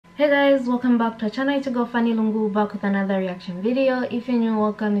Hey guys, welcome back to our channel. It's your girl Fanny Lungu, back with another reaction video. If you're new,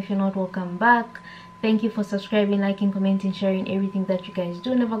 welcome. If you're not, welcome back. Thank you for subscribing, liking, commenting, sharing. Everything that you guys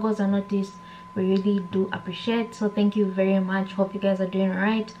do never goes unnoticed. We really do appreciate, so thank you very much. Hope you guys are doing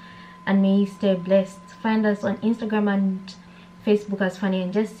alright, and may you stay blessed. Find us on Instagram and Facebook as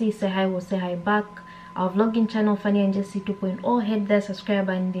Fanny&jessy. Say hi, we'll say hi back. Our vlogging channel Fanny&jessy 2.0. Head there, subscribe,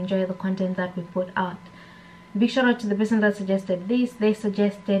 and enjoy the content that we put out. Big shout out to the person that suggested this. They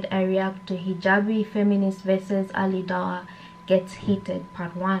suggested I react to Hijabi, Feminist versus Dawah Gets Heated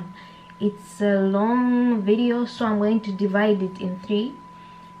Part 1. It's a long video, so I'm going to divide it in 3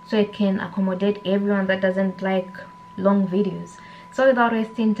 so it can accommodate everyone that doesn't like long videos. So without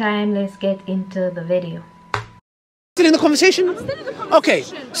wasting time, let's get into the video. Still in the conversation? I'm still in the conversation. Okay,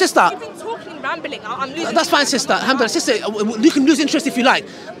 sister. You've been talking, rambling. I'm losing That's fine, sister. Alhamdulillah, sister, you can lose interest if you like.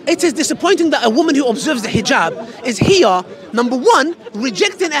 It is disappointing that a woman who observes the hijab is here, number one,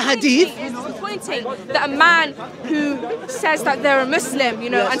 rejecting a hadith. It's disappointing that a man who says that they're a Muslim,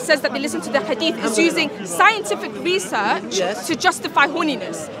 and says that they listen to the hadith is using scientific research to justify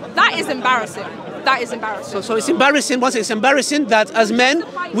horniness. That is embarrassing. That is embarrassing. So it's embarrassing. Once it's embarrassing that as men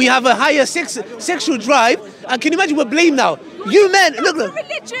we have a higher sexual drive. And can you imagine we're blamed now? You men, look.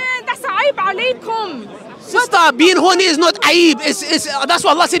 Religion. That's aib alaykum. Sister, being horny is not aib. That's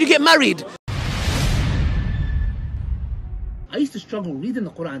why Allah said you get married. I used to struggle reading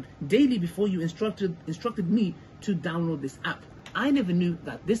the Quran daily before you instructed me to download this app. I never knew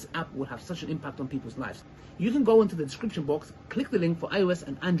that this app would have such an impact on people's lives. You can go into the description box, click the link for iOS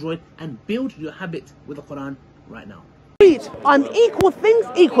and Android, and build your habit with the Quran right now. Read unequal things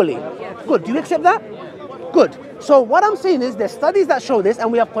equally. Good. Do you accept that? Good. So what I'm saying is there's studies that show this,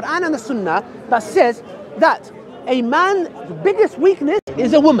 and we have Quran and the Sunnah that says that a man's biggest weakness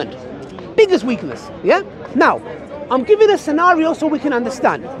is a woman. Biggest weakness. Yeah? Now, I'm giving a scenario so we can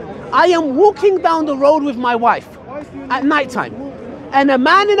understand. I am walking down the road with my wife at night time, and a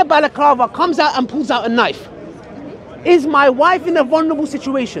man in a balaclava comes out and pulls out a knife. Is my wife in a vulnerable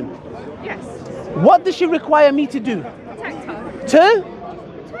situation? Yes. What does she require me to do? Protect her. To?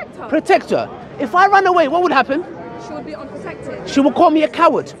 Protect her. Protect her. If I run away, what would happen? She would be unprotected. She will call me a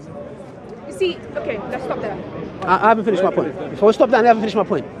coward. You see, okay, let's stop there. I haven't finished my point. Before we stop that, I haven't finished my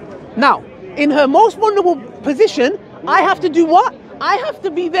point. Now, in her most vulnerable position, I have to do what? I have to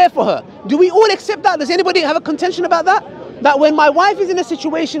be there for her. Do we all accept that? Does anybody have a contention about that? That when my wife is in a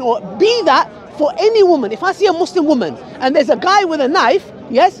situation, or be that for any woman, if I see a Muslim woman and there's a guy with a knife,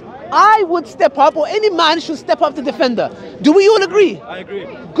 yes, I would step up, or any man should step up to defend her. Do we all agree? I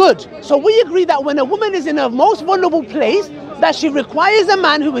agree. Good. So we agree that when a woman is in her most vulnerable place, that she requires a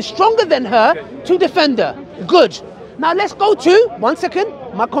man who is stronger than her to defend her. Good. Now let's go to, one second,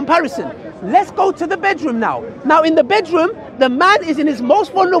 my comparison. Let's go to the bedroom now. Now in the bedroom, the man is in his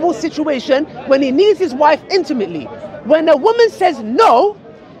most vulnerable situation when he needs his wife intimately. When a woman says no,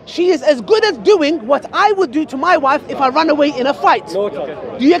 she is as good as doing what I would do to my wife if I run away in a fight. No.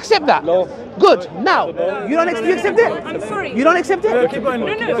 Do you accept that? No. Good. Now, you accept it? I'm sorry. You don't accept it? Keep going.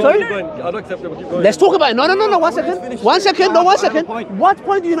 No. Sorry? I don't accept it, but keep going. Let's talk about it. No, 1 second. 1 second, no, 1 second. What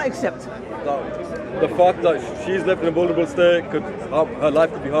point do you not accept? The fact that she's left in a vulnerable state, her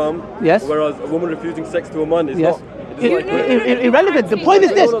life could be harmed. Yes. Whereas a woman refusing sex to a man is not. Irrelevant. The point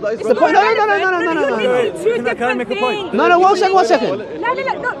is this. The point. No. Can I make a point? No, 1 second.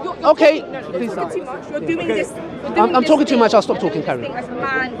 No. Okay. Please stop. Too much. You're doing this. I'm talking too much. I'll stop talking, Karen. As a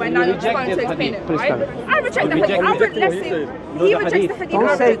man, when now you're just going to explain it, right? I reject the hadith. He rejects the hadith.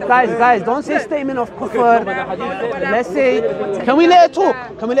 Don't say, guys, don't say statement of kufr. Let's say, can we let her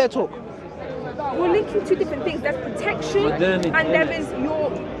talk? We're linking two different things. There's protection, and there is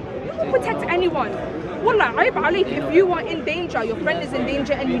you can protect anyone. Wallah, aib alayk, if you are in danger, your friend is in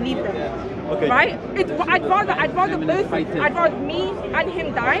danger, and you leave them. Okay. Right? I'd rather me and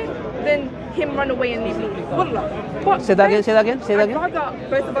him die than him run away and leave me. Wallah. But Say that again. I'd rather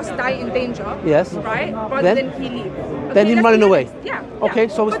both of us die in danger. Yes. Right? Rather than he leave. Then him running away. Yeah. Okay,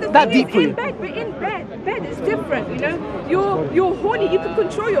 so it's that deep for you. We're in bed. Bed is different, You're horny. You can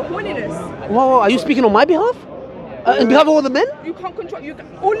control your horniness. Whoa, are you speaking on my behalf? On behalf of all the men? You can't control.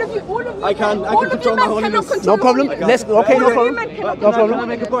 All of you. I can control my horniness. No problem. Let's. Okay, no problem. No problem. Can I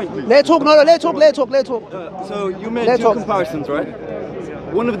make a point, please? Let talk. Let talk. So you made two comparisons, right?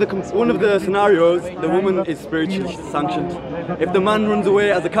 one of the scenarios, the woman is spiritually sanctioned. If the man runs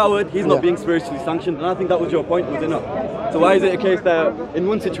away as a coward, he's not being spiritually sanctioned, and I think that was your point, was it not? So why is it a case that in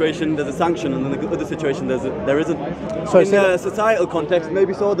one situation there's a sanction and in the other situation there isn't? Sorry, in a societal context,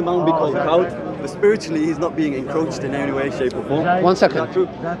 maybe so the man would be called a coward, but spiritually he's not being encroached in any way, shape or form. 1 second.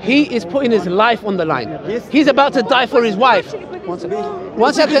 He is putting his life on the line. He's about to die for his wife. 1 second.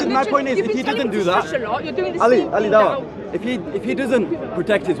 1 second. My point is, if he doesn't do that, Ali Dawah, if he doesn't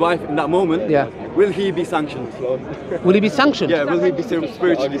protect his wife in that moment, will he be sanctioned? Will he be sanctioned? Yeah, will he be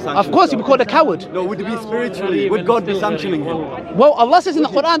spiritually sanctioned? Of course, he'll be called a coward. No, would he be spiritually? Would God be sanctioning him? Well, Allah says in the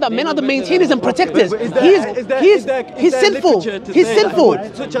Quran that men are the maintainers and protectors. He's sinful. He's sinful.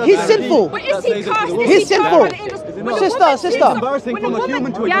 He's sinful. But is he cast? He's sinful. Sister. It's embarrassing from a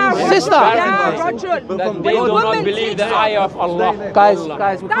human to a human. Sister. That they do not believe the ayah of Allah. Guys,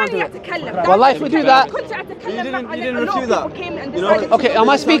 we can't do it. Well, if we do that. You didn't refute that. Okay, am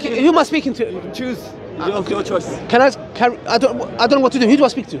I speaking? Who am I speaking to? Choose. Your choice. Can I carry? I don't know what to do. Who do I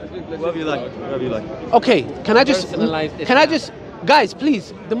speak to? Whoever you like. Okay, can I just? Guys,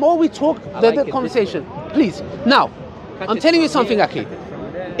 please. The more we talk, the conversation. Please. Now, I'm telling you something, Aki.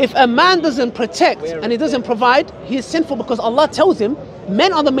 If a man doesn't protect and he doesn't provide, he is sinful because Allah tells him,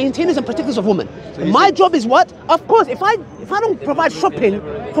 men are the maintainers and protectors of women. So my job is what? Of course, if I don't provide shopping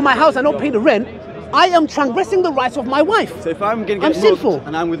for my house, I don't pay the rent, I am transgressing the rights of my wife. So if I'm getting sinful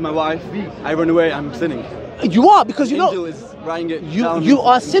and I'm with my wife, I run away, I'm sinning. You are, because you know you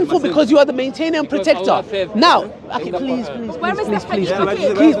are sinful because you are the maintainer and protector. Now, okay, please, because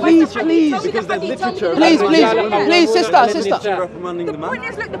sister. The point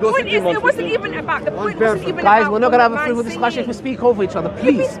is, look, the point is, it wasn't even about the point. Guys, we're not gonna have a fruitful discussion if we speak over each other,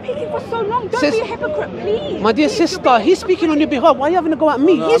 please. You've been speaking for so long. Don't be a hypocrite, please. My dear sister, he's speaking on your behalf. Why are you having to go at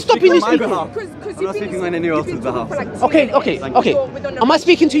me? He's stopping you speaking. I'm not speaking on anyone else's behalf. Okay. Am I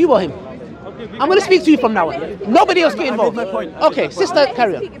speaking to you or him? I'm going to speak to you from now on. Nobody else get involved. Okay, sister,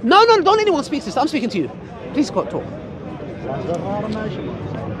 carry on. No, don't anyone speak, sister. I'm speaking to you. Please go talk.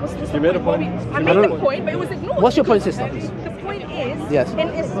 You made a point. I made the point, but it was ignored. What's your point, sister? The point is, yes, in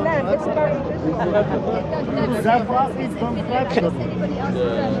Islam, it's about...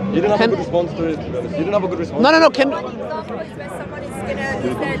 You didn't have a good response to it, to be honest. You didn't have a good response. No.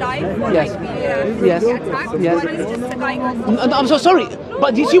 Yes. I'm so sorry,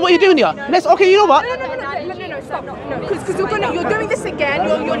 but do you see what you're doing here? Okay, you know what? No, stop. No, because you're doing this again.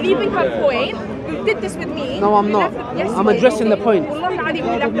 You're leaving her point. You did this with me. No, I'm not. I'm addressing the point. You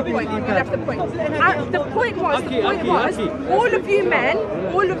left the point. The point was, all of you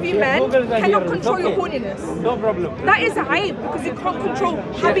men cannot control your horniness. No problem. That is a hype because you can't control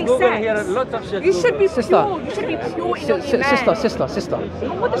having sex. You should be pure. You should be pure in your iman. Sister.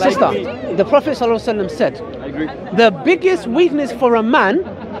 The Prophet ﷺ said, the biggest weakness for a man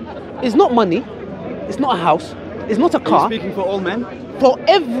is not money, it's not a house, it's not a car. Are you speaking for all men? For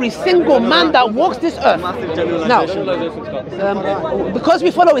every single man that walks this earth. Now, because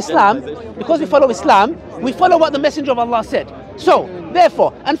we follow Islam, we follow what the Messenger of Allah said. So,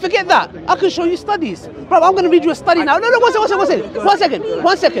 therefore, and forget that, I can show you studies. Bro, I'm going to read you a study now. No, one second.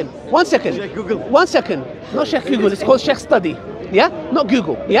 Not Sheikh Google, it's called Sheikh Study. Yeah? Not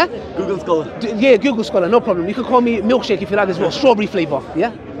Google. Yeah? Google Scholar. Yeah, Google Scholar, no problem. You can call me milkshake if you like as well. Strawberry flavor.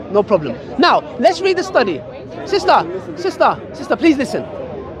 Yeah? No problem. Now, let's read the study. Sister, please listen.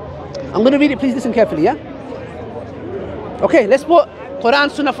 I'm going to read it. Please listen carefully, yeah? Okay, let's put Quran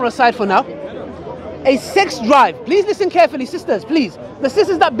Sunnah for aside for now. A sex drive. Please listen carefully, sisters, please. The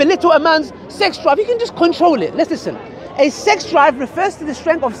sisters that belittle a man's sex drive, you can just control it. Let's listen. A sex drive refers to the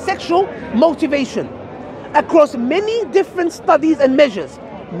strength of sexual motivation. Across many different studies and measures,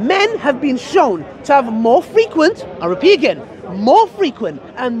 men have been shown to have more frequent, I repeat again, more frequent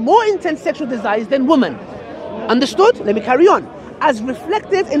and more intense sexual desires than women. Understood? Let me carry on. As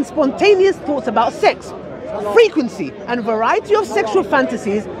reflected in spontaneous thoughts about sex, frequency and variety of sexual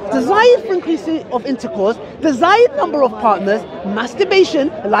fantasies, desired frequency of intercourse, desired number of partners,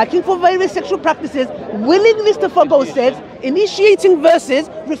 masturbation, liking for various sexual practices, willingness to forgo sex, initiating versus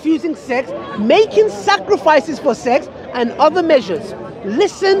refusing sex, making sacrifices for sex, and other measures.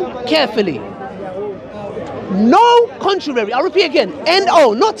 Listen carefully. No contrary, I'll repeat again,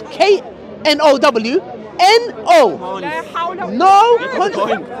 N-O, not K-N-O-W, N-O. No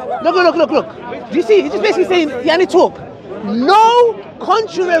contrary. Look. Do you see? He's just basically saying, Yani talk. No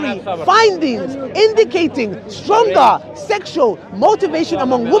contrary findings indicating stronger sexual motivation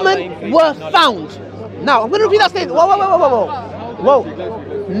among women were found. Now, I'm going to repeat that statement. Whoa.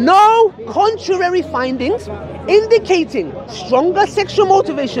 No contrary findings indicating stronger sexual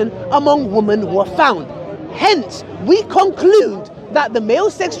motivation among women were found. Hence, we conclude that the male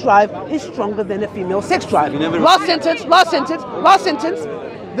sex drive is stronger than the female sex drive. Last sentence.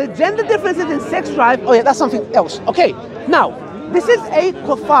 The gender differences in sex drive, oh yeah, that's something else. Okay, now, this is a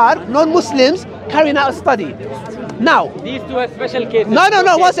kuffar, non-Muslims, carrying out a study. Now, these two are special cases. No,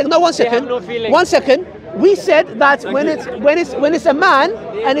 one second. One second. We said that when it's a man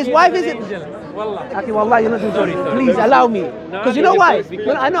and his wife is okay, wallah, you're not doing sorry. Please allow me. Because you know why?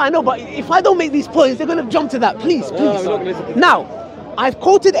 Well, I know, but if I don't make these points, they're gonna jump to that. Please. Now, I've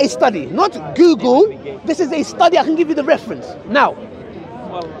quoted a study, not Google. This is a study, I can give you the reference. Now,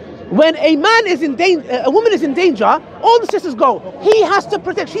 when a man is in danger, a woman is in danger, all the sisters go, he has to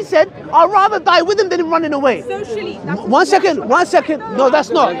protect. She said, I'd rather die with him than him running away. Socially. One second. No, that's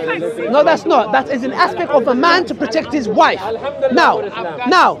not. That is an aspect of a man to protect his wife. Now,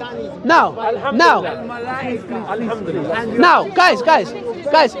 guys,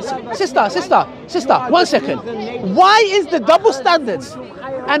 sister, 1 second. Why is the double standards?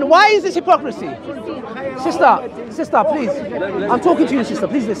 And why is this hypocrisy? Sister, please. I'm talking to you, sister.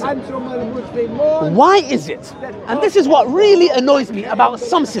 Please listen. Why is it? And this is what really annoys me about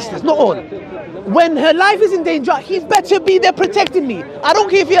some sisters, not all. When her life is in danger, he better be there protecting me. I don't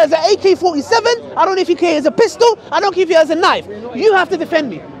care if he has an AK-47. I don't know if he has a pistol. I don't care if he has a knife. You have to defend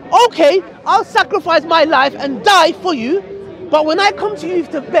me. Okay, I'll sacrifice my life and die for you. But when I come to you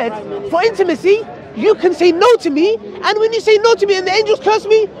to bed for intimacy, you can say no to me. And when you say no to me and the angels curse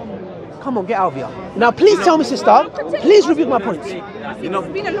me, come on, get out of here. Now, please tell me, sister, please rebuke my points.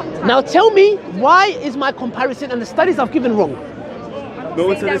 Now, tell me, why is my comparison and the studies I've given wrong? No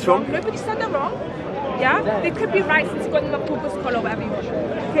one said it's wrong. Nobody said they're wrong. Yeah, they could be right since you've got them a purpose color, whatever you want.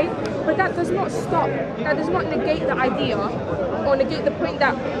 Okay, but that does not stop. That does not negate the idea or negate the point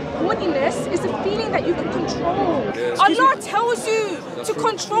that horniness is a feeling that you can control. Allah tells you to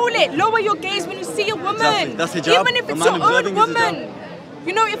control it. Lower your gaze when you see a woman, exactly. That's hijab. Even if it's your own woman.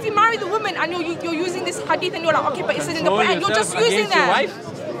 You know, if you marry the woman and you're using this hadith and you're like, okay, but it's in the Quran, you're just using that.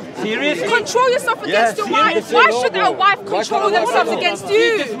 Seriously? Control yourself against your wife. Why should a wife control themselves against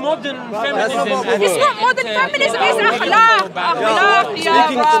you? It's modern feminism. It's not modern feminism, it's akhlaq.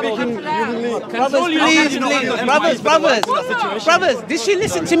 Brothers, did she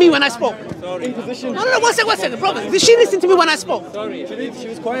listen to me when I spoke? No, 1 second, brothers. Did she listen to me when I spoke? Sorry, she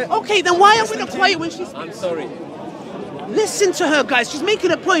was quiet. Okay, then why are we not quiet when she speaks? I'm sorry. Listen to her, guys. She's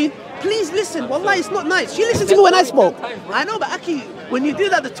making a point. Please listen. Wallah, it's not nice. She listened to me when I spoke. I know, but Aki, when you do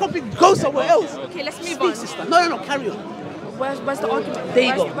that, the topic goes somewhere else. Okay, let's move on. Sister. No, carry on. Where's the argument? There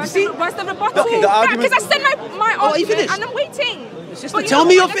you go. Where's the rebuttal? Okay, the argument. Because I said my argument, are you finished? and I'm waiting. Sister, tell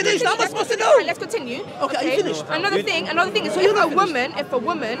me you're finished. How am I supposed to know? Let's continue. Okay, are you finished? Another thing is, so if a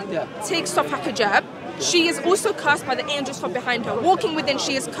woman takes off her hijab, she is also cursed by the angels from behind her. Walking within,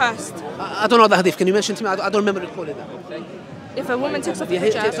 she is cursed. I don't know the hadith. Can you mention to me? I don't remember recording that. If a woman takes off her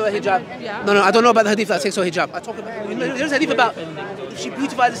hijab. Takes off her hijab. Yeah. No, I don't know about the hadith that takes off her hijab. I talk about, there's a hadith about if she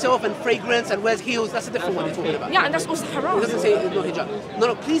beautifies herself and fragrance and wears heels. That's a different one you're talking about. Yeah, and that's also haram. It doesn't say no hijab.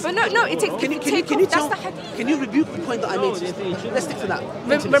 No, please. But no, it takes. Can you tell? That's the hadith. Can you rebuke the point that I made? Let's stick to that.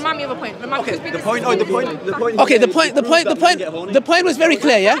 Remind me of a point. Okay. The point. Okay, the point was very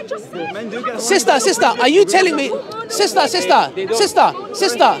clear, yeah? Sister, are you telling me? Sister.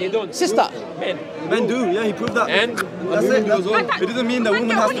 Men do, yeah, he proved that. And that's it. It doesn't mean that women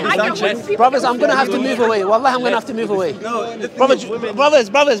have to be sanctioned. Brothers, I'm gonna have to move away. Wallah, I'm gonna have to move away. No, brothers,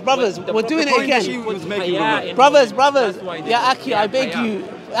 we're doing it again. Brothers. Yeah, Aki, I beg you.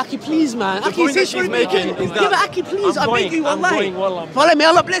 Aki, please, man. Aki, point that she's making is that... Yeah, but Aki, please, I beg you, wallahi. Follow me,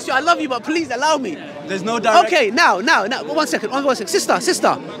 Allah bless you, I love you, but please allow me. There's no direct... Okay, now, 1 second.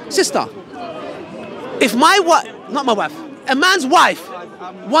 Sister. If my wife, not my wife, a man's wife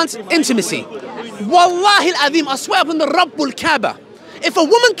wants intimacy, wallahi al-azim, I swear upon the Rabbul Kaaba, if a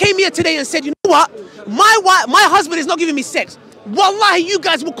woman came here today and said, you know what, my husband is not giving me sex, wallahi, you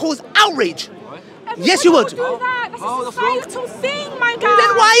guys will cause outrage. Yes, you would. Do that. That's a societal thing, my guy.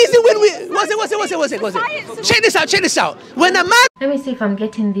 Then why is it when we... What's it? Check this out. When a man... Let me see if I'm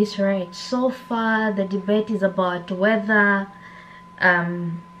getting this right. So far, the debate is about whether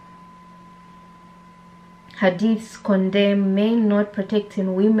hadiths condemn men not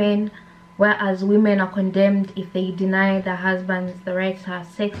protecting women, whereas women are condemned if they deny their husbands the right to have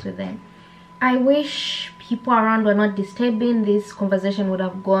sex with them. I wish people around were not disturbing. This conversation would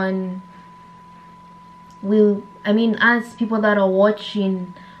have gone... as people that are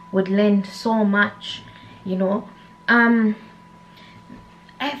watching would learn so much, you know. I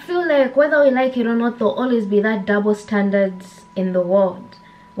feel like whether we like it or not, there'll always be that double standards in the world.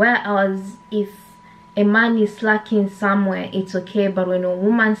 Whereas if a man is slacking somewhere, it's okay, but when a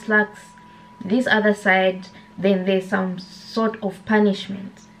woman slacks this other side, then there's some sort of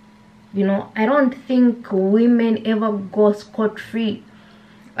punishment. You know, I don't think women ever go scot-free,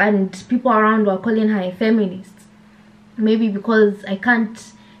 and people around were calling her a feminist. Maybe because I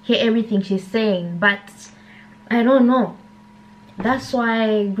can't hear everything she's saying, but I don't know. That's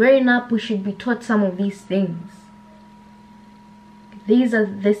why growing up we should be taught some of these things. These are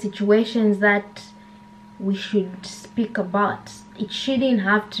the situations that we should speak about. It shouldn't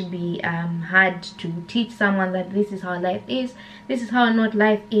have to be hard to teach someone that this is how life is, this is how not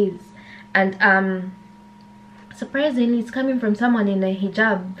life is. And surprisingly, it's coming from someone in a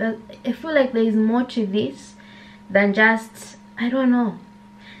hijab. I feel like there is more to this than just, I don't know.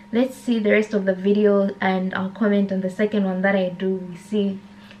 Let's see the rest of the video and I'll comment on the second one that I do. We see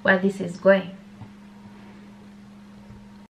where this is going.